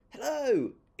Hello!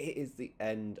 It is the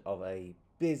end of a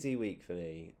busy week for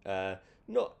me.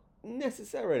 Not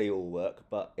necessarily all work,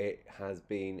 but it has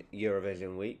been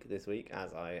Eurovision week this week,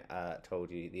 as I told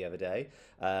you the other day.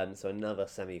 So another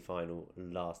semi-final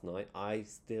last night. I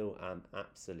still am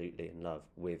absolutely in love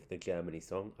with the Germany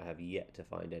song. I have yet to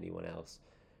find anyone else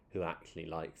who actually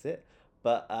likes it,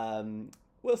 but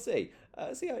we'll see.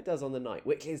 See how it does on the night,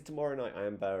 which is tomorrow night. I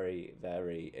am very,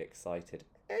 very excited.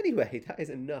 Anyway, that is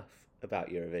enough about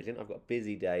Eurovision. I've got a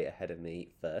busy day ahead of me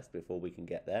first before we can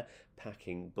get there,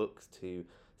 packing books to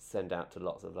send out to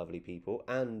lots of lovely people,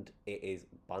 and it is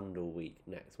bundle week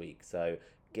next week, so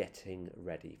getting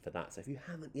ready for that. So if you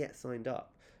haven't yet signed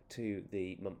up to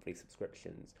the monthly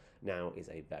subscriptions, now is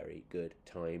a very good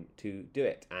time to do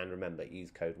it. And remember, use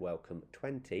code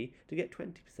WELCOME20 to get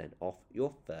 20% off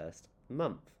your first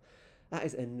month. That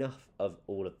is enough of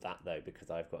all of that, though, because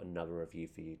I've got another review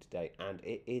for you today, and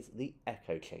it is The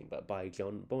Echo Chamber by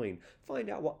John Boyne. Find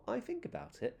out what I think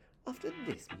about it after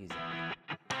this music.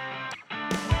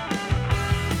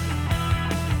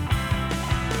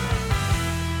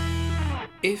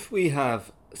 If we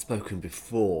have spoken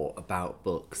before about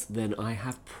books, then I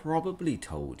have probably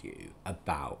told you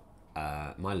about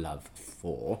my love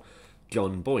for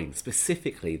John Boyne,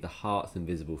 specifically The Heart's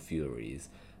Invisible Furies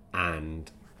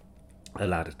and A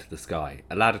Ladder to the Sky.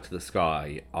 A Ladder to the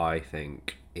Sky, I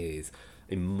think, is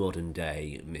a modern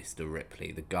day Mr.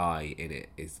 Ripley. The guy in it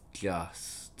is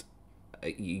just...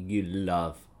 You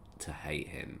love to hate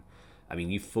him. I mean,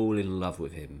 you fall in love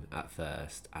with him at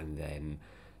first, and then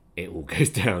it all goes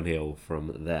downhill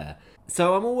from there.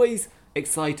 So I'm always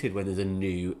excited when there's a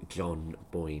new John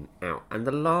Boyne out. And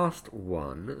the last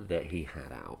one that he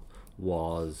had out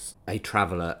was A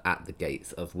Traveller at the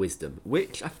Gates of Wisdom,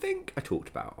 which I think I talked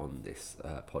about on this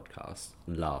podcast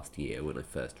last year when I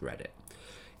first read it.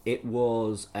 It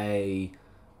was it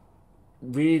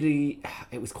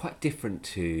was quite different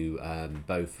to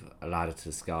both A Ladder to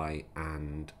the Sky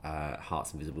and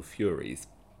Heart's Invisible Furies,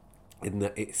 in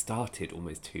that it started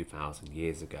almost 2,000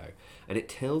 years ago. And it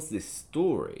tells this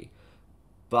story,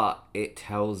 but it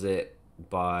tells it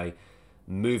by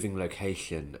moving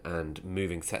location and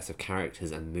moving sets of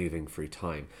characters and moving through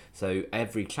time. So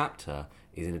every chapter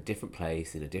is in a different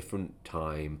place, in a different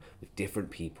time, with different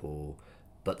people,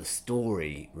 but the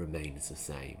story remains the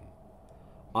same.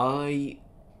 I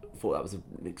thought that was an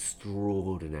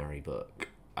extraordinary book,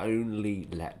 only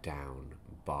let down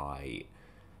by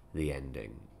the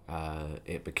ending.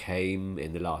 It became,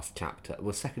 in the last chapter,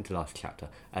 well, second to last chapter,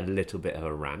 a little bit of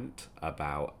a rant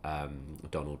about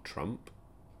Donald Trump,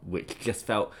 which just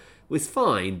was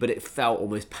fine, but it felt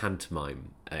almost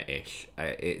pantomime-ish.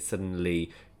 It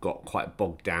suddenly got quite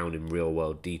bogged down in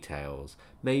real-world details.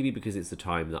 Maybe because it's the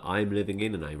time that I'm living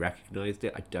in and I recognised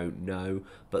it, I don't know.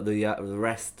 But the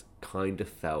rest kind of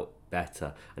felt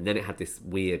better. And then it had this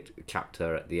weird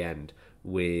chapter at the end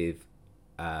with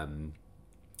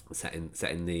set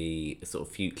in the sort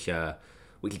of future,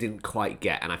 which I didn't quite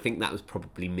get. And I think that was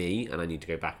probably me, and I need to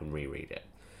go back and reread it.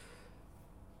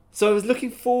 So I was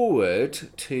looking forward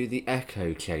to The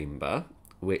Echo Chamber,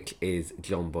 which is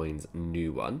John Boyne's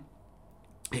new one.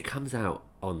 It comes out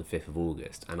on the 5th of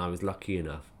August, and I was lucky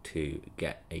enough to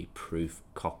get a proof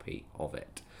copy of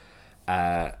it.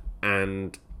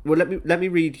 And well, let me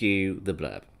read you the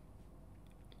blurb.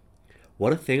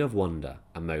 What a thing of wonder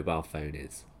a mobile phone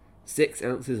is. 6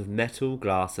 ounces of metal,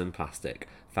 glass and plastic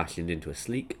fashioned into a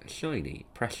sleek, shiny,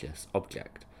 precious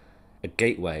object. A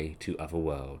gateway to other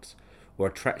worlds, or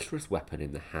a treacherous weapon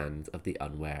in the hands of the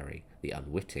unwary, the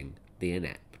unwitting, the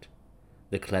inept.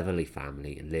 The Cleverly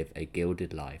family live a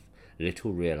gilded life,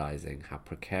 little realising how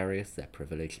precarious their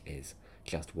privilege is,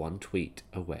 just one tweet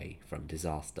away from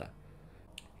disaster.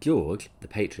 George, the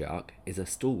patriarch, is a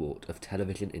stalwart of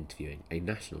television interviewing, a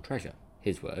national treasure.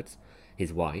 His words.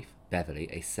 His wife, Beverly,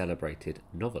 a celebrated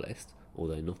novelist,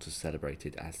 although not as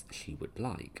celebrated as she would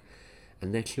like.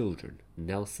 And their children,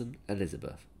 Nelson,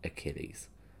 Elizabeth, Achilles.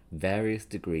 Various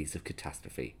degrees of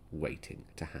catastrophe waiting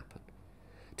to happen.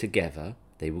 Together,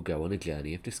 they will go on a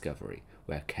journey of discovery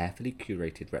where carefully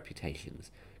curated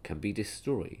reputations can be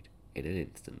destroyed in an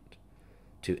instant.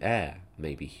 To err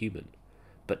may be human,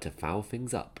 but to foul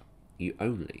things up, you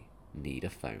only need a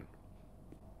phone.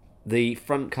 The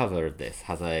front cover of this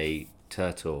has a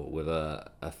turtle with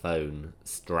a phone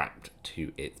strapped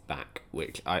to its back,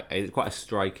 which is quite a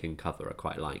striking cover. I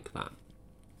quite like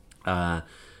that.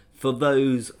 For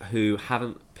those who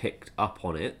haven't picked up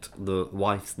on it, the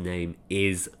wife's name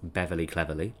is Beverly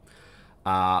Cleverly,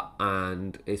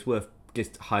 and it's worth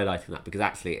just highlighting that because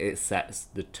actually it sets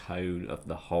the tone of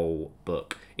the whole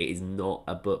book. It is not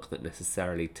a book that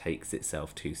necessarily takes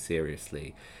itself too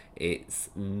seriously. It's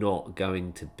not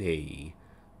going to be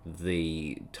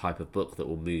the type of book that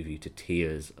will move you to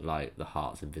tears like The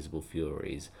Heart's Invisible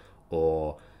Furies,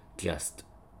 or just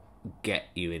get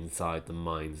you inside the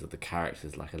minds of the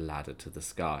characters like A Ladder to the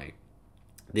Sky.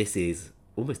 This is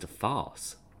almost a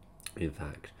farce, in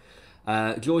fact.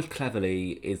 George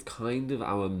Cleverly is kind of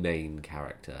our main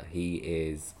character. He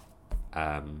is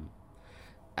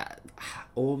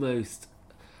almost...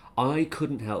 I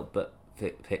couldn't help but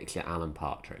picture Alan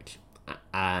Partridge.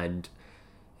 And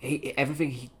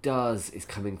everything he does is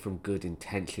coming from good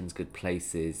intentions, good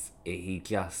places. He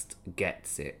just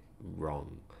gets it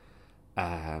wrong.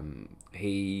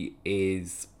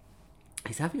 He's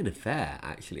having an affair,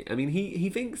 actually. I mean, he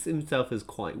thinks himself as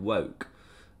quite woke.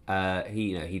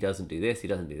 He doesn't do this, he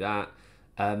doesn't do that.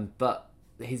 But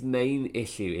his main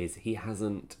issue is he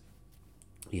hasn't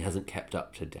kept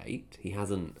up to date. He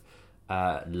hasn't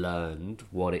learned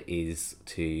what it is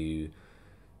to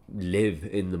live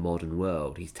in the modern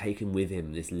world. He's taken with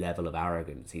him this level of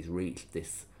arrogance. He's reached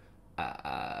this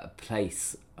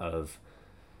place of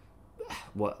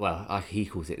he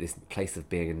calls it this place of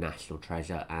being a national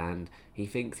treasure, and he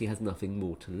thinks he has nothing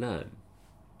more to learn,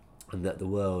 and that the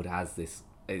world has this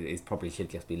is probably should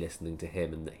just be listening to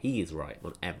him, and that he is right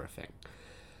on everything.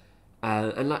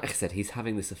 And like I said, he's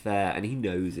having this affair, and he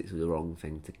knows it's the wrong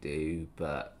thing to do,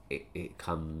 but it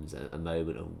comes at a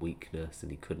moment of weakness, and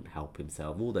he couldn't help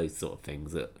himself. All those sort of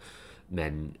things that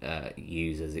men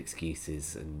use as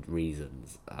excuses and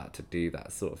reasons to do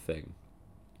that sort of thing.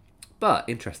 But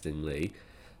interestingly,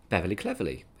 Beverly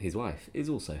Cleverly, his wife, is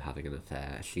also having an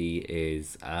affair. She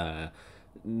is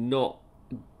not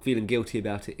feeling guilty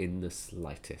about it in the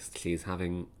slightest. She's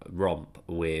having a romp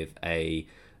with a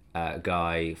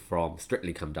guy from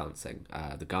Strictly Come Dancing,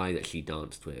 the guy that she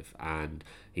danced with, and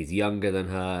he's younger than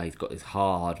her. He's got this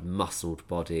hard, muscled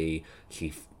body.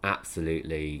 She's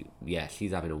having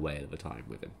a whale of a time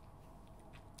with him.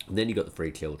 And then you got the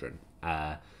three children.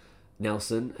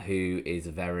 Nelson, who is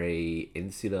a very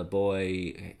insular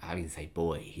boy. I mean, say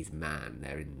boy, he's man.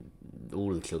 They're in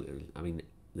all of the children. I mean,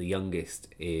 the youngest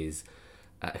is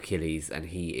Achilles, and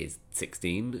he is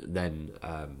 16. Then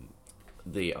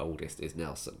the oldest is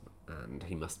Nelson, and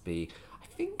he must be, I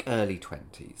think, early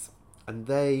 20s. And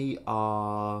they're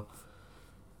all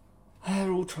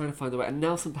trying to find their way. And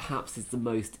Nelson perhaps is the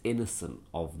most innocent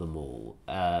of them all,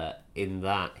 in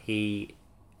that he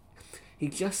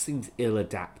just seems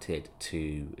ill-adapted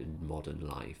to modern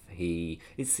life. He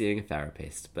is seeing a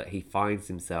therapist, but he finds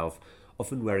himself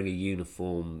often wearing a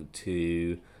uniform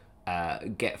to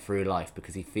get through life,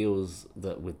 because he feels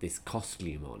that with this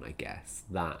costume on, I guess,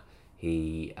 that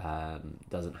he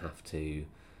doesn't have to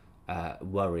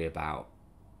worry about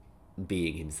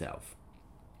being himself.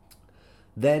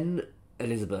 Then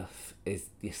Elizabeth is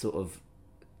this sort of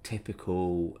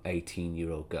typical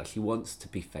 18-year-old girl. She wants to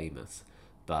be famous,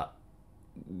 but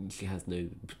she has no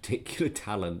particular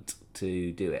talent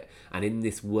to do it. And in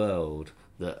this world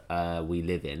that we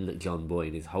live in, that John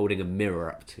Boyne is holding a mirror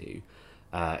up to,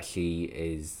 she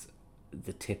is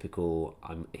the typical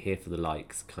I'm here for the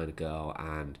likes kind of girl,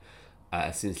 and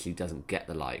as soon as she doesn't get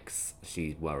the likes,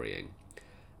 she's worrying.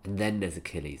 And then there's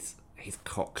Achilles. He's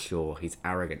cocksure, he's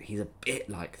arrogant, he's a bit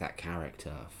like that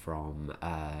character from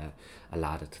A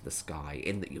Ladder to the Sky,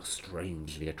 in that you're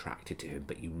strangely attracted to him,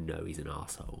 but you know he's an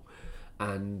arsehole.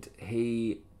 And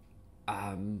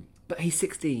but he's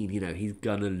 16, he's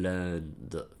gonna learn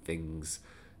that things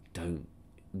don't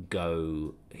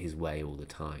go his way all the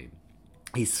time.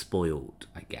 He's spoiled,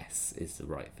 I guess, is the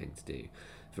right thing to do,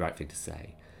 the right thing to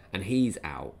say. And he's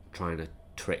out trying to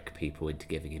trick people into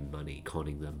giving him money,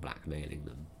 conning them, blackmailing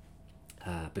them.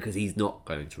 Because he's not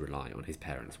going to rely on his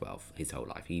parents' wealth his whole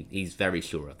life. He's very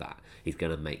sure of that. He's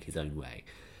going to make his own way.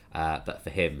 But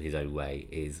for him, his own way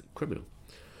is criminal.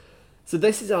 So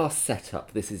this is our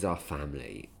setup. This is our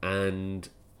family. And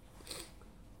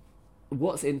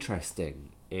what's interesting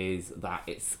is that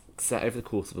it's set over the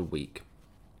course of a week.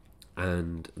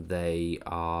 And they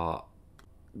are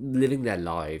living their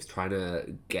lives, trying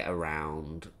to get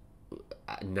around,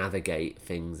 navigate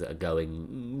things that are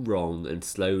going wrong and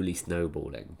slowly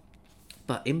snowballing.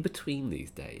 But in between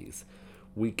these days,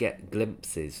 we get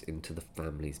glimpses into the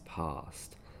family's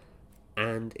past.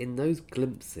 And in those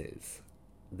glimpses,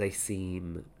 they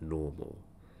seem normal.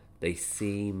 They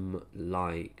seem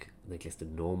like they're just a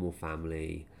normal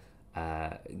family.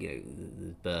 The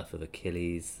birth of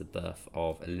Achilles, the birth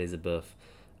of Elizabeth.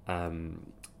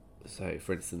 So,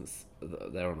 for instance,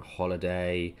 they're on a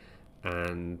holiday,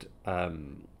 and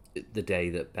the day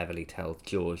that Beverly tells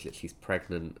George that she's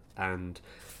pregnant, and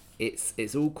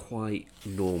it's all quite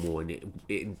normal, and it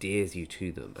endears you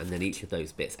to them. And then each of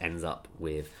those bits ends up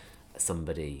with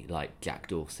somebody like Jack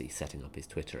Dorsey setting up his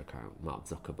Twitter account, Mark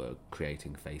Zuckerberg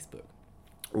creating Facebook.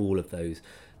 All of those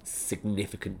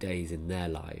significant days in their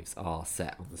lives are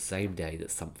set on the same day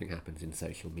that something happens in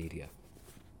social media.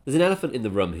 There's an elephant in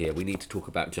the room here. We need to talk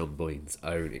about John Boyne's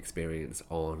own experience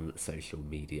on social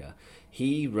media.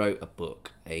 He wrote a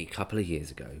book a couple of years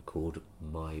ago called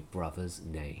My Brother's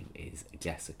Name is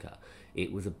Jessica.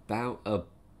 It was about a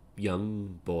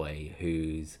young boy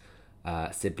whose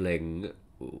sibling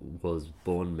was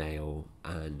born male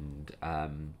and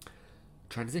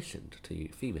transitioned to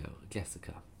female,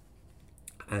 Jessica.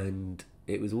 And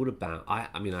it was all about...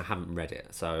 I mean, I haven't read it,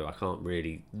 so I can't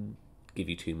really give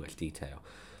you too much detail.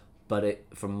 But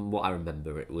from what I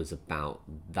remember, it was about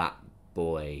that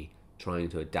boy trying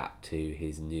to adapt to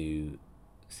his new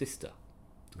sister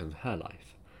and her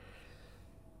life.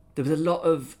 There was a lot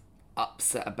of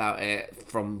upset about it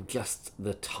from just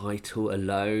the title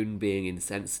alone being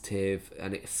insensitive,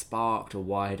 and it sparked a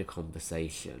wider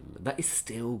conversation that is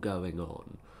still going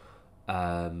on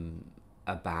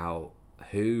about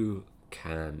who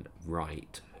can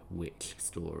write which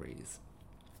stories.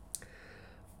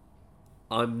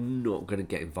 I'm not going to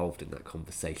get involved in that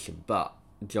conversation, but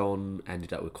John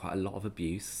ended up with quite a lot of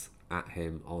abuse at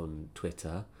him on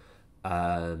Twitter,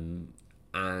 and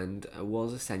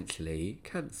was essentially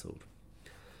cancelled.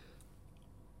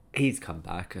 He's come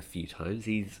back a few times.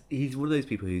 He's one of those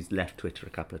people who's left Twitter a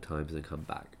couple of times and come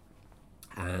back.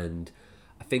 And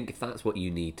I think if that's what you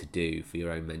need to do for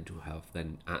your own mental health,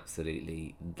 then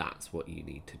absolutely that's what you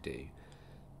need to do.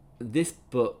 This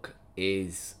book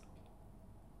is...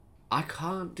 I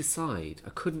couldn't decide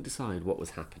what was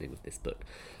happening with this book.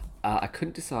 I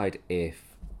couldn't decide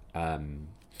if John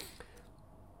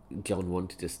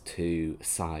wanted us to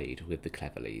side with the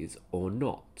Cleverleys or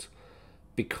not,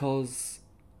 because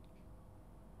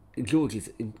George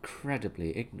is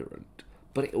incredibly ignorant,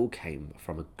 but it all came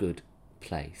from a good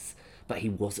place. But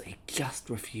he just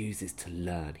refuses to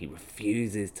learn. He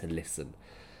refuses to listen.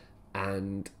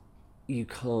 And you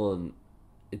can't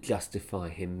justify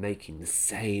him making the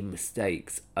same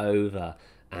mistakes over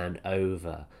and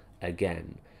over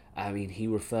again. I mean, he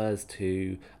refers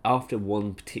to, after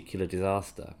one particular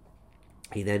disaster,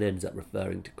 he then ends up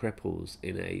referring to cripples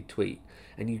in a tweet.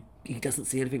 And he doesn't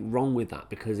see anything wrong with that,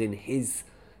 because in his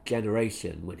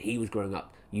generation, when he was growing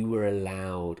up, you were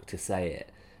allowed to say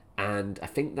it. And I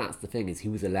think that's the thing, is he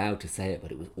was allowed to say it,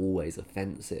 but it was always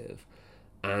offensive.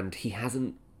 And he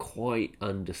hasn't quite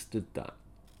understood that.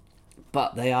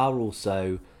 But they are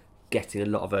also getting a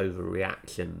lot of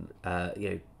overreaction,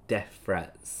 death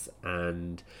threats,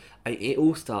 and it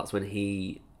all starts when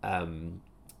he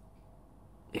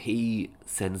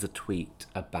sends a tweet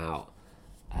about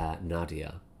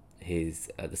Nadia,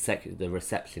 the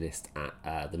receptionist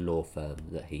at the law firm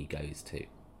that he goes to,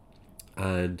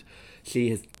 and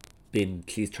she's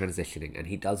transitioning, and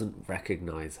he doesn't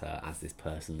recognise her as this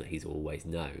person that he's always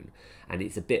known, and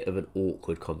it's a bit of an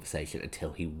awkward conversation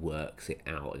until he works it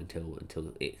out,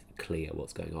 until it's clear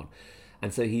what's going on.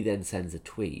 And so he then sends a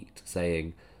tweet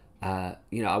saying, I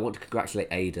want to congratulate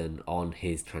Aidan on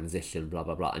his transition, blah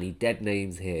blah blah, and he dead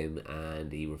names him,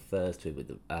 and he refers to him with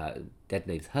the dead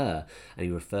names her, and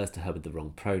he refers to her with the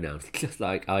wrong pronouns, just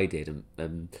like I did,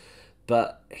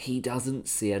 but he doesn't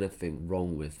see anything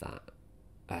wrong with that.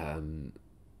 And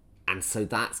so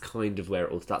that's kind of where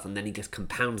it all starts, and then he just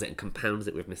compounds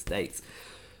it with mistakes.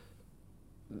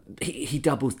 He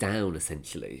doubles down,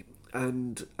 essentially,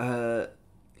 and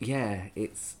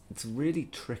it's a really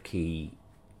tricky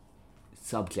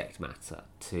subject matter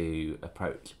to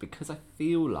approach, because I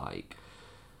feel like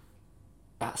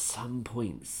at some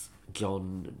points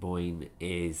John Boyne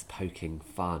is poking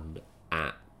fun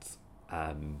at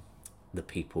the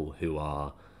people who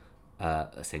are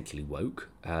essentially woke,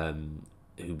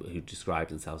 who describe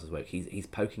themselves as woke. He's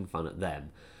poking fun at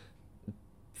them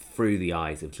through the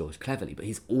eyes of George Cleverly, but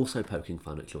he's also poking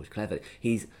fun at George Cleverly.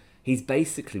 He's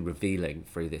basically revealing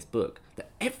through this book that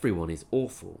everyone is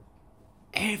awful.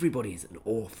 Everybody is an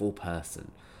awful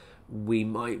person. We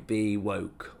might be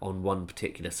woke on one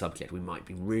particular subject. We might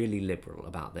be really liberal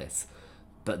about this,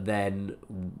 but then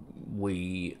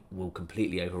we will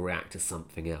completely overreact to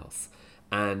something else.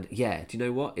 And yeah, do you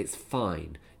know what? It's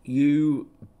fine. You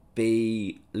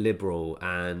be liberal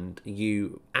and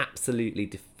you absolutely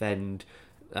defend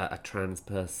a trans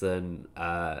person,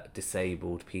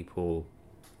 disabled people,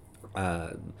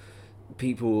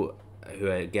 people who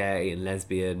are gay and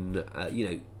lesbian,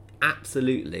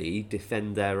 absolutely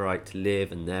defend their right to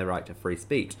live and their right to free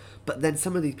speech. But then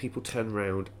some of these people turn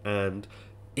around and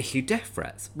issue death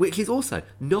threats, which is also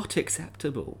not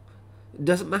acceptable. It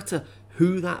doesn't matter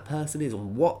who that person is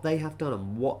and what they have done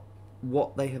and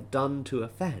what they have done to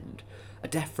offend. A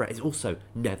death threat is also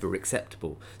never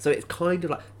acceptable. So it's kind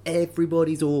of like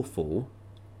everybody's awful,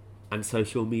 and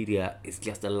social media is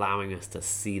just allowing us to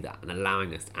see that and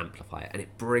allowing us to amplify it, and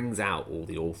it brings out all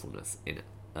the awfulness in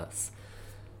us.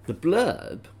 The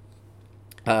blurb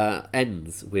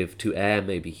ends with, "To err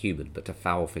may be human, but to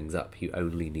foul things up you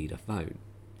only need a phone,"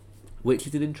 which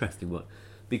is an interesting one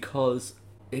because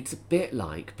it's a bit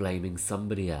like blaming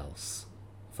somebody else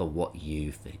for what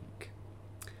you think.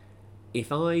 If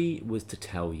I was to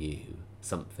tell you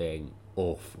something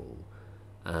awful,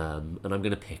 and I'm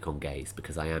going to pick on gays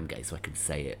because I am gay, so I can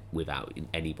say it without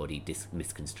anybody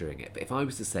misconstruing it. But if I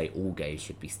was to say all gays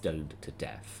should be stoned to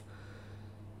death,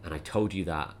 and I told you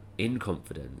that in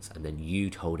confidence, and then you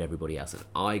told everybody else, and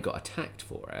I got attacked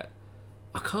for it,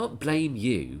 I can't blame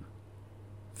you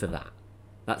for that.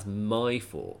 That's my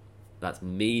fault. That's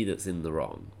me that's in the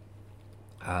wrong.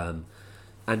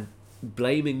 And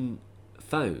blaming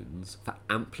phones for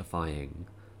amplifying,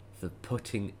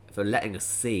 for letting us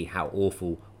see how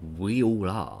awful we all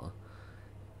are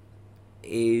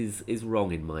is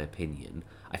wrong in my opinion.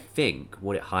 I think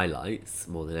what it highlights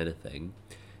more than anything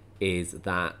is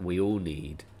that we all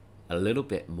need a little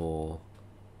bit more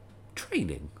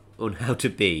training on how to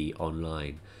be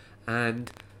online.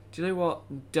 And do you know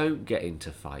what? Don't get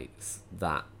into fights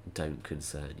that don't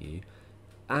concern you.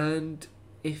 And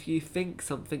if you think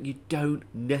something, you don't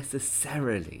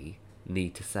necessarily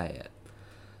need to say it.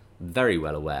 Very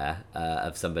well aware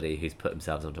of somebody who's put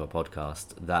themselves onto a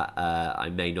podcast that I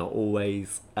may not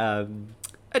always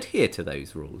adhere to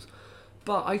those rules.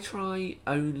 But I try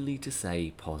only to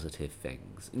say positive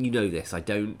things. And you know this, I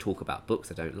don't talk about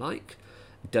books I don't like.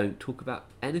 I don't talk about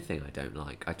anything I don't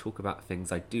like. I talk about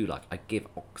things I do like. I give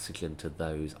oxygen to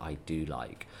those I do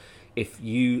like. If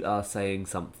you are saying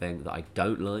something that I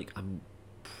don't like, I'm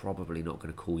probably not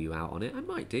going to call you out on it. I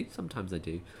might do, sometimes I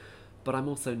do. But I'm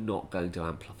also not going to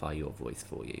amplify your voice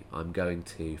for you. I'm going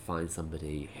to find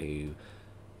somebody who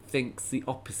thinks the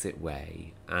opposite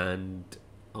way, and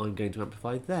I'm going to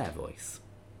amplify their voice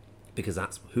because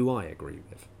that's who I agree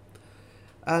with.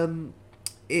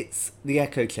 It's the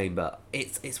echo chamber.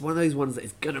 It's one of those ones that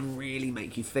is going to really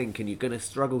make you think, and you're going to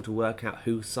struggle to work out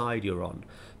whose side you're on.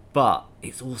 But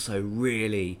it's also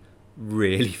really,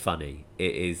 really funny.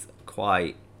 It is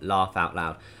quite laugh out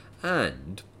loud.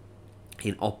 And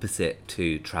in opposite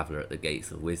to Traveller at the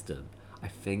Gates of Wisdom, I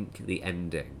think the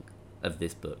ending of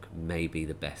this book may be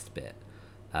the best bit.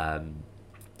 I'm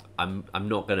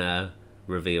not gonna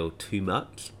reveal too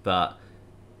much, but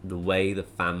the way the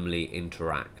family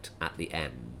interact at the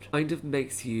end kind of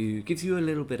gives you a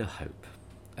little bit of hope.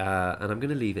 And I'm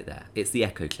gonna leave it there. It's The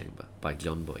Echo Chamber by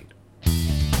John Boyne.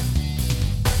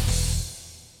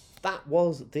 That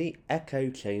was The Echo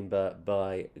Chamber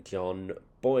by John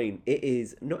Boyne. It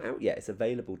is not out yet. It's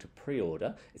available to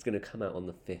pre-order. It's going to come out on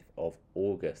the 5th of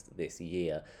August this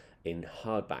year in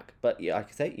hardback. But yeah, like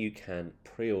I say, you can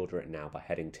pre-order it now by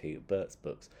heading to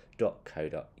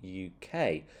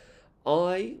bertsbooks.co.uk.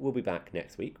 I will be back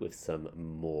next week with some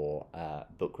more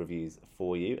book reviews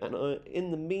for you. And in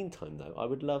the meantime, though, I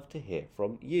would love to hear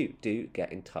from you. Do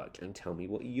get in touch and tell me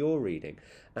what you're reading.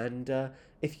 And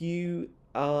if you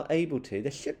are able to, there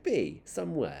should be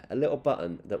somewhere a little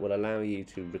button that will allow you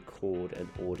to record an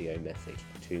audio message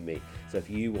to me. So if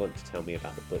you want to tell me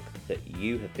about the book that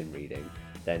you have been reading,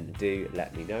 then do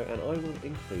let me know and I will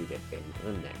include it in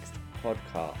the next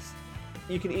podcast.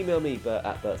 You can email me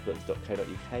at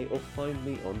bertsbooks.co.uk or find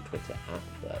me on Twitter at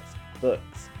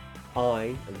bertsbooks.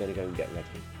 I am going to go and get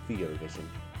ready for Eurovision.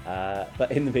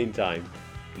 But in the meantime,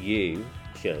 you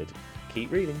should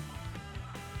keep reading.